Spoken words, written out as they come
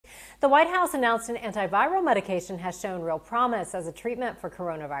The White House announced an antiviral medication has shown real promise as a treatment for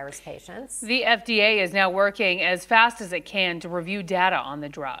coronavirus patients. The FDA is now working as fast as it can to review data on the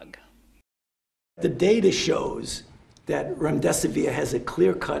drug. The data shows that Remdesivir has a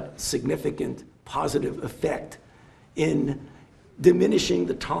clear-cut, significant positive effect in diminishing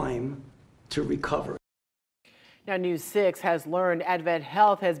the time to recover. Now, News 6 has learned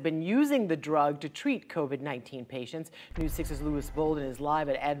AdventHealth has been using the drug to treat COVID-19 patients. News 6's Lewis Bolden is live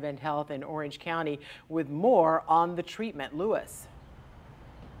at AdventHealth in Orange County with more on the treatment. Lewis.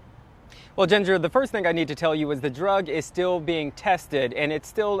 Well, Ginger, the first thing I need to tell you is the drug is still being tested, and it's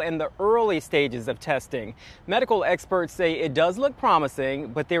still in the early stages of testing. Medical experts say it does look promising,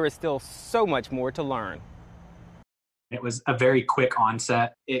 but there is still so much more to learn. It was a very quick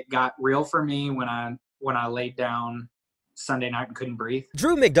onset. It got real for me when I laid down Sunday night and couldn't breathe.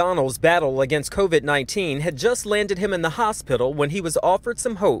 Drew McDonald's battle against COVID-19 had just landed him in the hospital when he was offered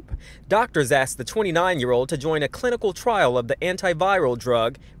some hope. Doctors asked the 29-year-old to join a clinical trial of the antiviral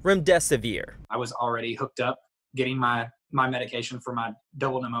drug Remdesivir. I was already hooked up getting my medication for my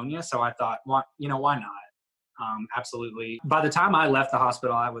double pneumonia, so I thought, why not? Absolutely. By the time I left the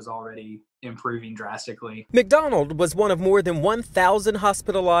hospital, I was already improving drastically. McDonald was one of more than 1,000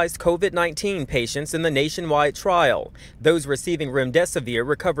 hospitalized COVID-19 patients in the nationwide trial. Those receiving Remdesivir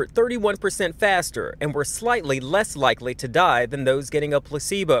recovered 31% faster and were slightly less likely to die than those getting a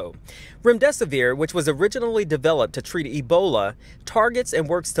placebo. Remdesivir, which was originally developed to treat Ebola, targets and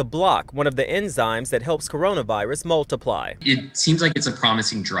works to block one of the enzymes that helps coronavirus multiply. It seems like it's a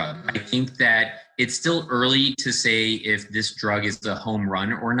promising drug. I think that it's still early to say if this drug is a home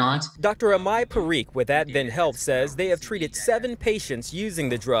run or not. Dr. Amai Parikh with AdventHealth says they have treated 7 patients using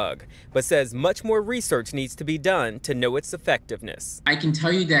the drug, but says much more research needs to be done to know its effectiveness. I can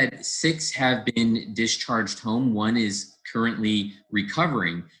tell you that 6 have been discharged home. 1 is currently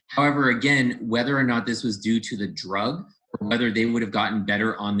recovering. However, again, whether or not this was due to the drug or whether they would have gotten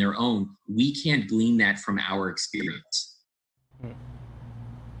better on their own, we can't glean that from our experience.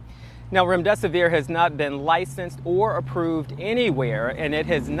 Now, Remdesivir has not been licensed or approved anywhere, and it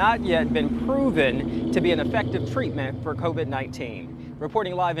has not yet been proven to be an effective treatment for COVID-19.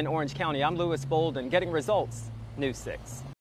 Reporting live in Orange County, I'm Lewis Bolden, getting results, News 6.